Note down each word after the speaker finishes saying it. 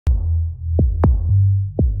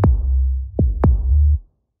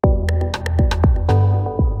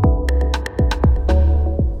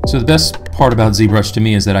So the best part about ZBrush to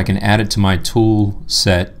me is that I can add it to my tool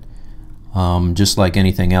set just like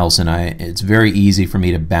anything else, and it's very easy for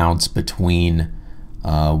me to bounce between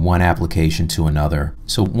one application to another.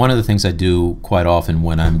 So one of the things I do quite often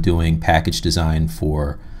when I'm doing package design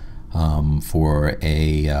for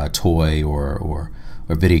a toy or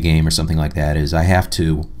video game or something like that is I have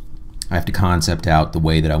to concept out the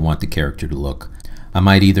way that I want the character to look. I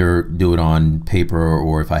might either do it on paper,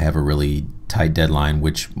 or if I have a really tight deadline,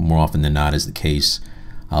 which more often than not is the case,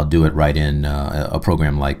 I'll do it right in a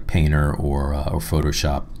program like Painter or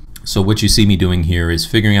Photoshop. So what you see me doing here is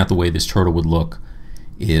figuring out the way this turtle would look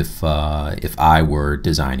if I were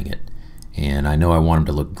designing it. And I know I want him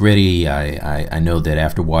to look gritty. I know that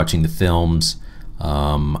after watching the films,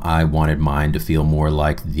 I wanted mine to feel more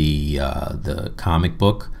like the comic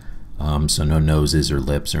book. So no noses or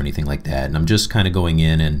lips or anything like that. And I'm just kind of going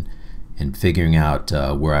in and figuring out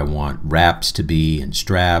where I want wraps to be and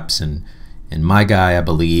straps. And my guy, I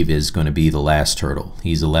believe, is going to be the last turtle.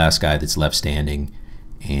 He's the last guy that's left standing.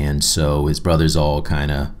 And so his brothers all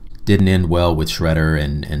kind of didn't end well with Shredder,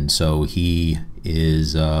 and so he's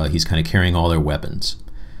kind of carrying all their weapons.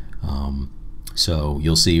 So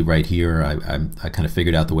you'll see right here, I kind of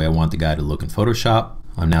figured out the way I want the guy to look in Photoshop.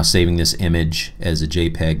 I'm now saving this image as a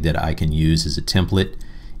JPEG that I can use as a template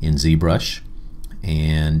in ZBrush,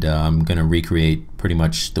 and I'm going to recreate pretty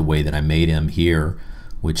much the way that I made him here,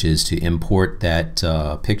 which is to import that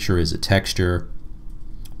picture as a texture,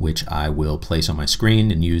 which I will place on my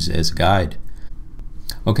screen and use as a guide.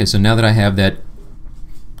 Okay, so now that I have that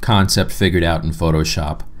concept figured out in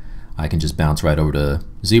Photoshop, I can just bounce right over to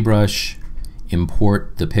ZBrush,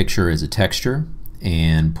 import the picture as a texture,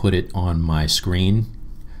 and put it on my screen.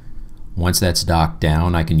 Once that's docked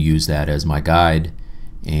down, I can use that as my guide,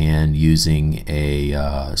 and using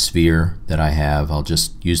a sphere that I have, I'll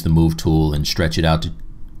just use the move tool and stretch it out to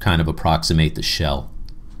kind of approximate the shell.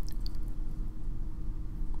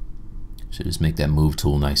 So just make that move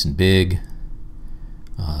tool nice and big,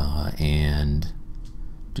 and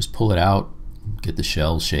just pull it out, get the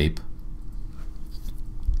shell shape.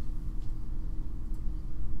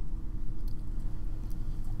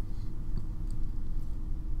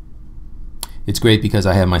 It's great because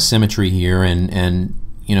I have my symmetry here, and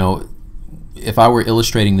you know, if I were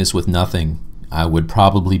illustrating this with nothing, I would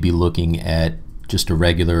probably be looking at just a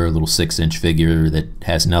regular little 6-inch figure that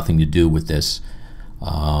has nothing to do with this,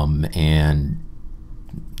 and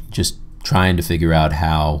just trying to figure out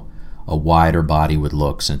how a wider body would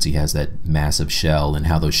look since he has that massive shell, and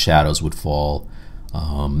how those shadows would fall.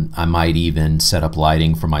 I might even set up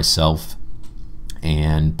lighting for myself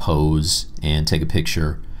and pose and take a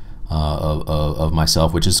picture of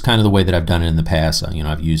myself, which is kind of the way that I've done it in the past. You know,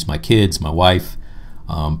 I've used my kids, my wife,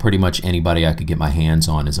 pretty much anybody I could get my hands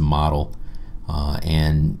on as a model,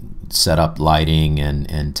 and set up lighting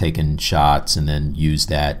and taken shots, and then use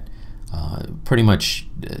that. Pretty much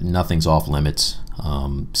nothing's off limits.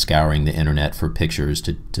 Scouring the internet for pictures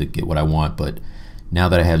to get what I want. But now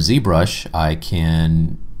that I have ZBrush, I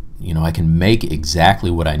can make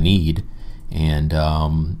exactly what I need, and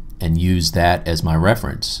use that as my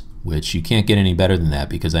reference, which you can't get any better than that,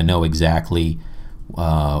 because I know exactly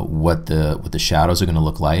what the shadows are going to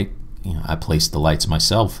look like. You know, I placed the lights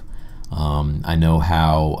myself. I know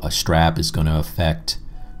how a strap is going to affect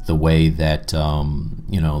the way that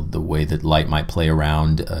the way that light might play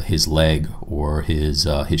around his leg or his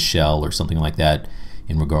shell or something like that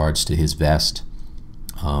in regards to his vest,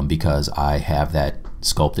 because I have that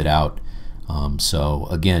sculpted out. So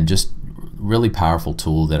again, just really powerful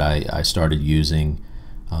tool that I started using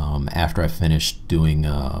after I finished doing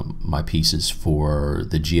my pieces for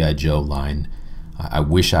the G.I. Joe line. I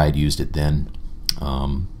wish I had used it then,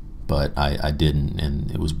 but I didn't, and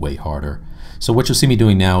it was way harder. So what you'll see me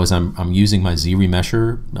doing now is I'm using my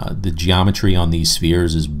Z-remesher. The geometry on these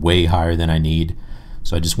spheres is way higher than I need,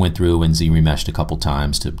 so I just went through and Z-remeshed a couple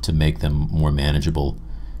times to make them more manageable.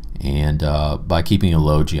 And by keeping a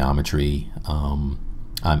low geometry,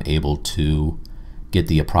 I'm able to get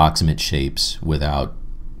the approximate shapes without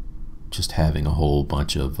just having a whole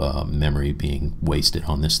bunch of memory being wasted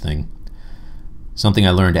on this thing. Something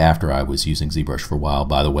I learned after I was using ZBrush for a while,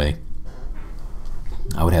 by the way.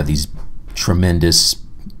 I would have these tremendous,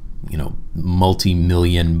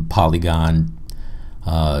 multi-million polygon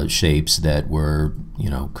shapes that were,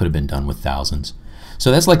 could have been done with thousands.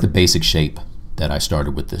 So that's like the basic shape that I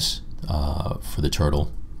started with this for the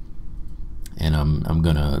turtle. And I'm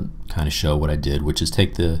gonna kind of show what I did, which is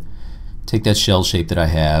take that shell shape that I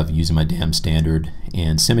have using my damn standard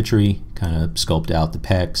and symmetry, kind of sculpt out the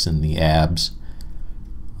pecs and the abs,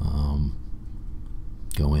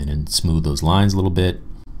 go in and smooth those lines a little bit.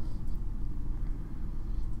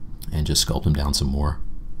 and just sculpt him down some more.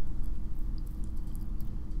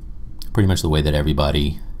 Pretty much the way that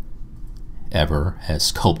everybody ever has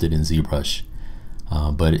sculpted in ZBrush.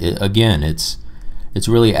 But again, it's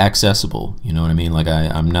really accessible. You know what I mean? Like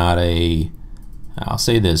I'm not I'll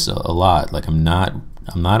say this a lot. Like I'm not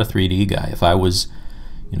a 3D guy. If I was,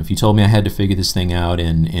 you know, if you told me I had to figure this thing out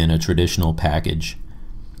in a traditional package,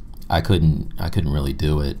 I couldn't really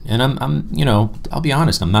do it. And I'm you know, I'll be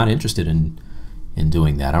honest, I'm not interested in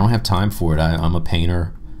doing that. I don't have time for it. I'm a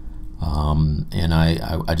painter. And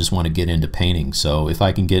I just want to get into painting. So if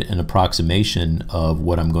I can get an approximation of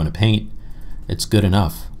what I'm going to paint, it's good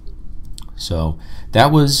enough. So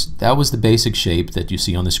that was the basic shape that you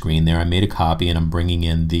see on the screen there. I made a copy, and I'm bringing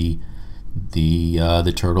in the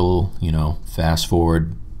turtle. You know, fast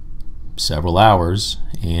forward several hours,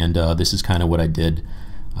 and this is kind of what I did.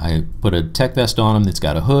 I put a tech vest on him that's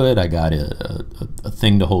got a hood. I got a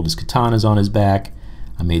thing to hold his katanas on his back.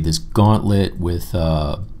 I made this gauntlet with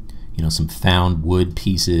you know, some found wood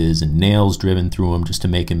pieces and nails driven through him just to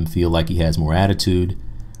make him feel like he has more attitude.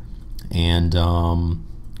 And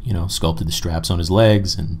you know, sculpted the straps on his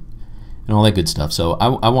legs and all that good stuff. So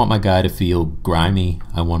I want my guy to feel grimy.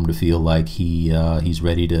 I want him to feel like he's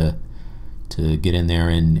ready to get in there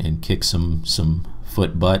and kick some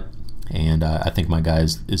foot butt. And I think my guy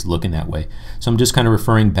is looking that way. So I'm just kind of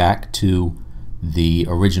referring back to the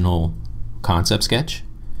original concept sketch,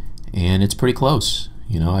 and it's pretty close.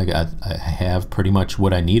 You know, I have pretty much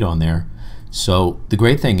what I need on there. So the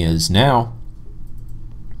great thing is now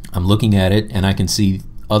I'm looking at it and I can see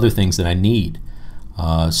other things that I need.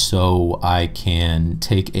 So I can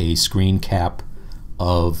take a screen cap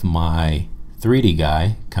of my 3D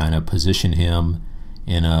guy, kind of position him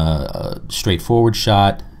in a straightforward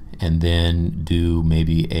shot, and then do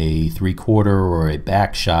maybe a 3/4 or a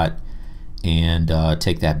back shot, and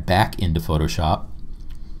take that back into Photoshop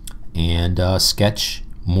and sketch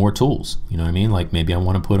more tools. You know what I mean? Like maybe I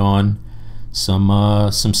want to put on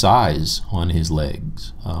some size on his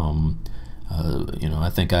legs. You know, I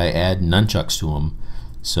think I add nunchucks to him.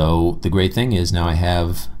 So the great thing is now I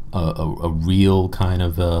have a real kind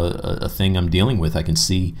of a thing I'm dealing with. I can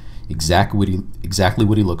see exactly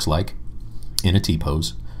what he looks like in a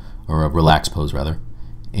T-pose, or a relaxed pose rather,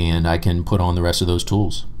 and I can put on the rest of those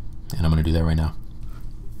tools, and I'm going to do that right now.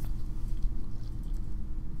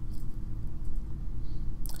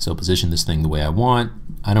 So position this thing the way I want.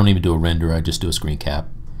 I don't even do a render, I just do a screen cap.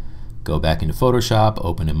 Go back into Photoshop,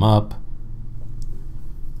 open him up,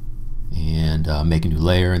 and make a new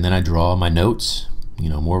layer, and then I draw my notes. You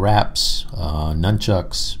know, more wraps,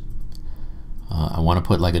 nunchucks. I want to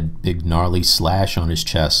put like a big gnarly slash on his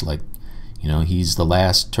chest, like, you know, he's the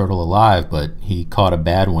last turtle alive, but he caught a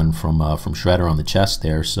bad one from Shredder on the chest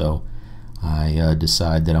there. So I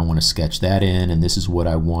decide that I want to sketch that in, and this is what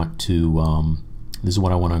I want to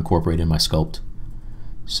incorporate in my sculpt.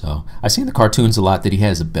 So I see in the cartoons a lot that he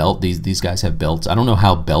has a belt. These guys have belts. I don't know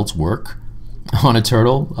how belts work on a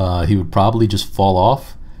turtle. He would probably just fall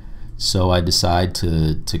off. So I decide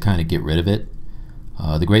to kind of get rid of it.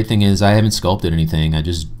 The great thing is I haven't sculpted anything. I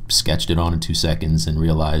just sketched it on in 2 seconds and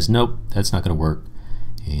realized, nope, that's not going to work.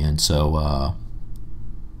 And so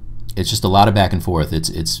it's just a lot of back and forth.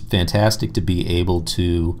 It's fantastic to be able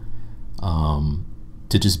to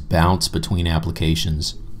just bounce between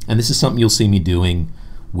applications. And this is something you'll see me doing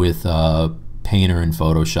with Painter and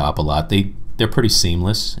Photoshop a lot. They're pretty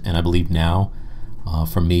seamless, and I believe now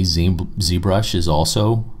for me ZBrush is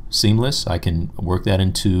also seamless. I can work that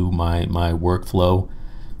into my workflow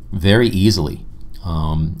very easily,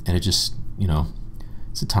 and it just, you know,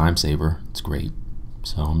 it's a time saver. It's great.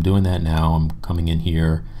 So I'm doing that now. I'm coming in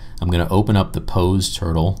here. I'm going to open up the pose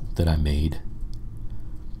turtle that I made,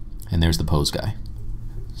 and there's the pose guy.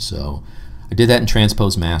 So I did that in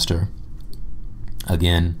Transpose Master.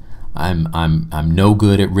 Again, I'm no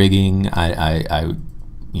good at rigging.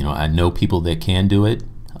 I know people that can do it.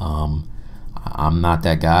 I'm not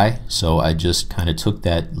that guy, so I just kind of took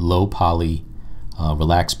that low poly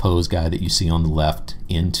relaxed pose guy that you see on the left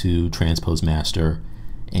into Transpose Master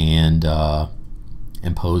and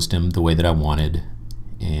posed him the way that I wanted,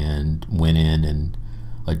 and went in and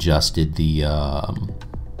adjusted the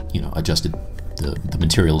adjusted the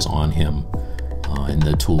materials on him and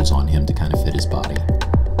the tools on him to kind of fit his body.